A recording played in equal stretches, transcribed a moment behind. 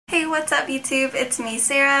what's up YouTube? It's me,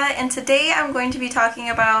 Sarah, and today I'm going to be talking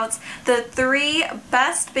about the 3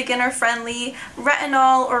 best beginner-friendly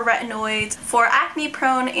retinol or retinoids for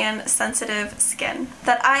acne-prone and sensitive skin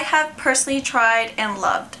that I have personally tried and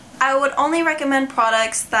loved. I would only recommend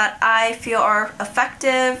products that I feel are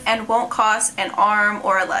effective and won't cost an arm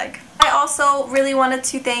or a leg. I also really wanted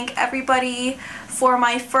to thank everybody for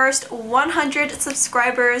my first 100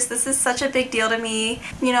 subscribers. This is such a big deal to me.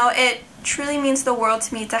 You know, it truly means the world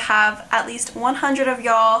to me to have at least 100 of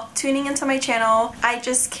y'all tuning into my channel. I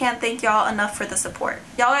just can't thank y'all enough for the support.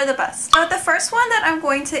 Y'all are the best. But the first one that I'm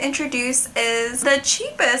going to introduce is the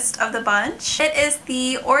cheapest of the bunch. It is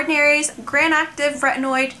the Ordinary's Granactive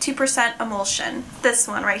Retinoid 2% Emulsion. This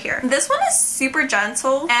one right here. This one is super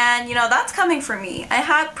gentle, and you know, that's coming from me. I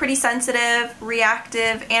have pretty sensitive,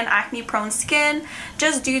 reactive, and acne-prone skin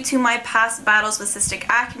just due to my past battles with cystic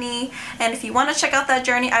acne, and if you want to check out that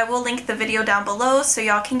journey, I will link the video down below so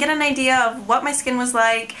y'all can get an idea of what my skin was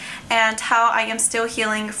like and how I am still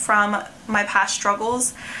healing from my past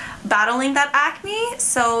struggles battling that acne,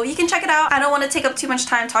 so you can check it out. I don't want to take up too much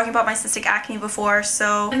time talking about my cystic acne before,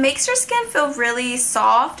 so it makes your skin feel really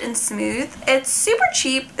soft and smooth. It's super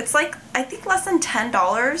cheap. It's like, I think less than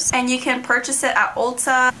 $10, and you can purchase it at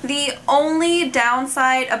Ulta. The only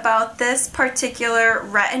downside about this particular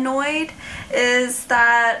retinoid is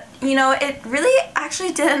that, you know, it really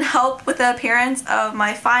actually didn't help with the appearance of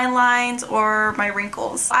my fine lines or my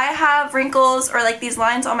wrinkles. I have wrinkles or like these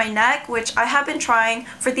lines on my neck, which I have been trying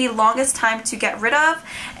for the longest time to get rid of,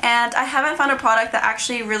 and I haven't found a product that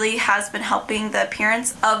actually really has been helping the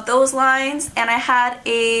appearance of those lines. And I had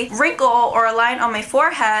a wrinkle or a line on my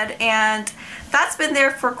forehead, and that's been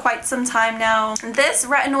there for quite some time now. This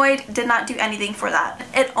retinoid did not do anything for that.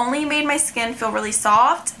 It only made my skin feel really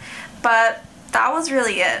soft, but that was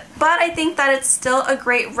really it. But I think that it's still a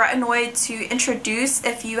great retinoid to introduce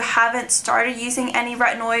if you haven't started using any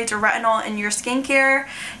retinoids or retinol in your skincare.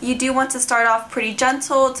 You do want to start off pretty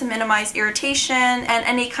gentle to minimize irritation and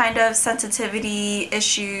any kind of sensitivity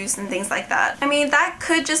issues and things like that. I mean, that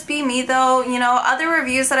could just be me though. You know, other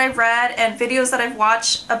reviews that I've read and videos that I've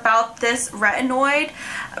watched about this retinoid,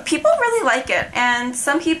 people really like it, and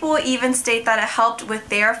some people even state that it helped with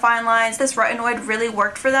their fine lines. This retinoid really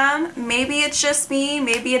worked for them. Maybe it's just me,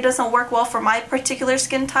 maybe it doesn't work well for my particular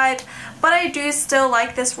skin type, but I do still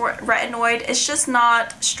like this retinoid. It's just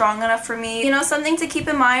not strong enough for me. You know, something to keep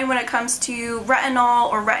in mind when it comes to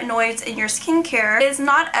retinol or retinoids in your skincare is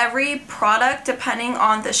not every product, depending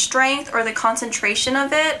on the strength or the concentration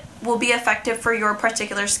of it, will be effective for your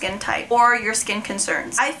particular skin type or your skin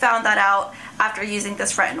concerns. I found that out after using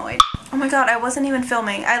this retinoid. Oh my god, I wasn't even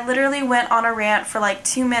filming. I literally went on a rant for like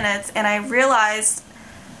 2 minutes and I realized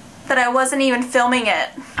that I wasn't even filming it.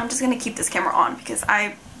 I'm just gonna keep this camera on because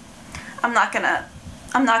I'm not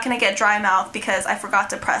gonna get dry mouth because I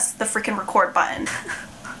forgot to press the freaking record button.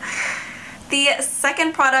 The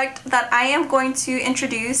second product that I am going to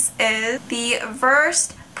introduce is the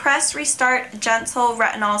Versed Press Restart Gentle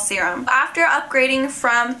Retinol Serum. After upgrading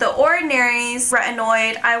from the Ordinary's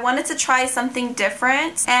retinoid, I wanted to try something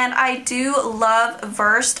different, and I do love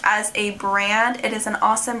Versed as a brand. It is an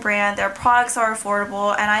awesome brand. Their products are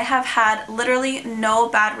affordable, and I have had literally no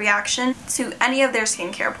bad reaction to any of their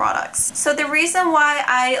skincare products. So the reason why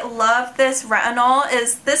I love this retinol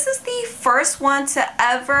is this is the first one to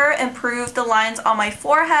ever improve the lines on my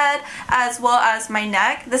forehead as well as my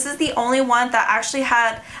neck. This is the only one that actually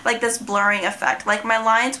had like this blurring effect. Like my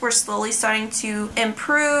lines were slowly starting to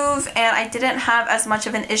improve, and I didn't have as much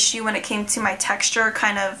of an issue when it came to my texture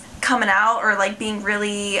kind of coming out or like being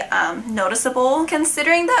really noticeable.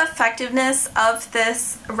 Considering the effectiveness of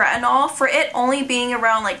this retinol, for it only being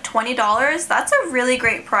around like $20, that's a really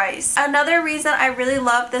great price. Another reason I really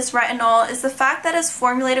love this retinol is the fact that it's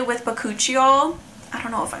formulated with bakuchiol. I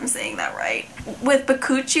don't know if I'm saying that right. With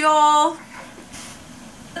bakuchiol.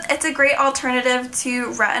 It's a great alternative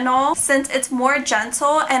to retinol since it's more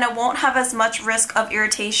gentle and it won't have as much risk of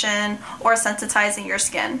irritation or sensitizing your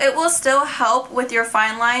skin. It will still help with your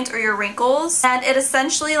fine lines or your wrinkles, and it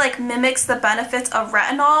essentially like mimics the benefits of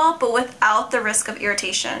retinol but without the risk of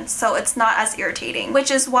irritation, so it's not as irritating, which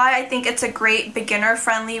is why I think it's a great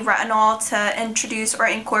beginner-friendly retinol to introduce or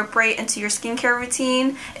incorporate into your skincare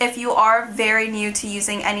routine if you are very new to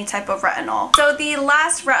using any type of retinol. So the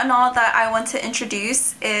last retinol that I want to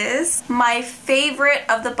introduce is my favorite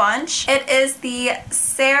of the bunch. It is the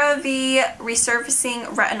Cerave Resurfacing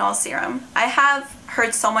Retinol Serum. I have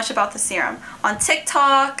heard so much about the serum on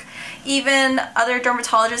TikTok, even other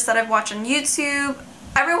dermatologists that I've watched on YouTube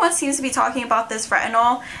Everyone seems to be talking about this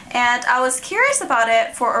retinol, and I was curious about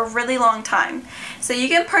it for a really long time. So you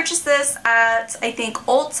can purchase this at, I think,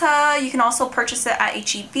 Ulta. You can also purchase it at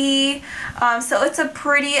HEB. So it's a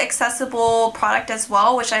pretty accessible product as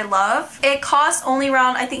well, which I love. It costs only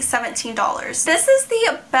around, I think, $17. This is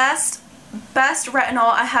the best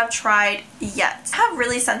retinol I have tried yet. I have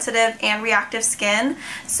really sensitive and reactive skin,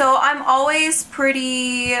 so I'm always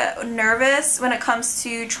pretty nervous when it comes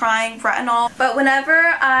to trying retinol. But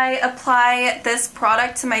whenever I apply this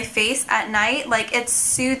product to my face at night, like, it's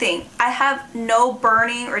soothing. I have no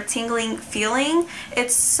burning or tingling feeling.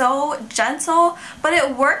 It's so gentle, but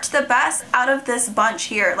it worked the best out of this bunch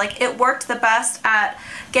here. Like, it worked the best at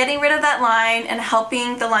getting rid of that line and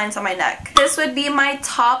helping the lines on my neck. This would be my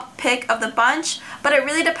top pick of the bunch, but it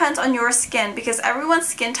really depends on your skin because everyone's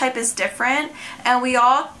skin type is different and we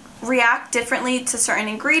all react differently to certain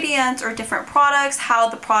ingredients or different products, how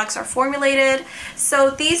the products are formulated.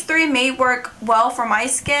 So these three may work well for my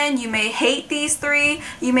skin. You may hate these three.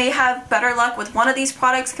 You may have better luck with one of these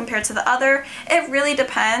products compared to the other. It really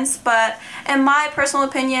depends, but in my personal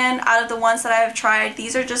opinion, out of the ones that I have tried,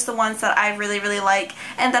 these are just the ones that I really like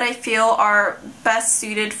and that I feel are best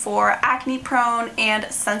suited for acne prone and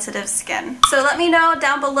sensitive skin. So let me know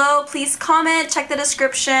down below. Please comment, check the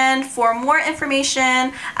description for more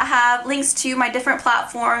information. I have links to my different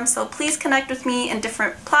platforms, so please connect with me in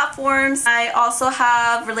different platforms. I also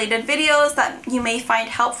have related videos that you may find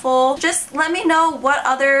helpful. Just let me know what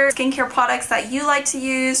other skincare products that you like to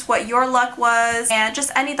use, what your luck was, and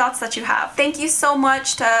just any thoughts that you have. Thank you so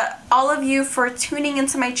much to all of you for tuning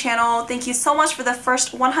into my channel. Thank you so much for the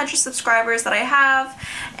first 100 subscribers that I have,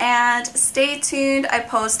 and stay tuned. I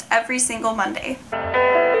post every single Monday.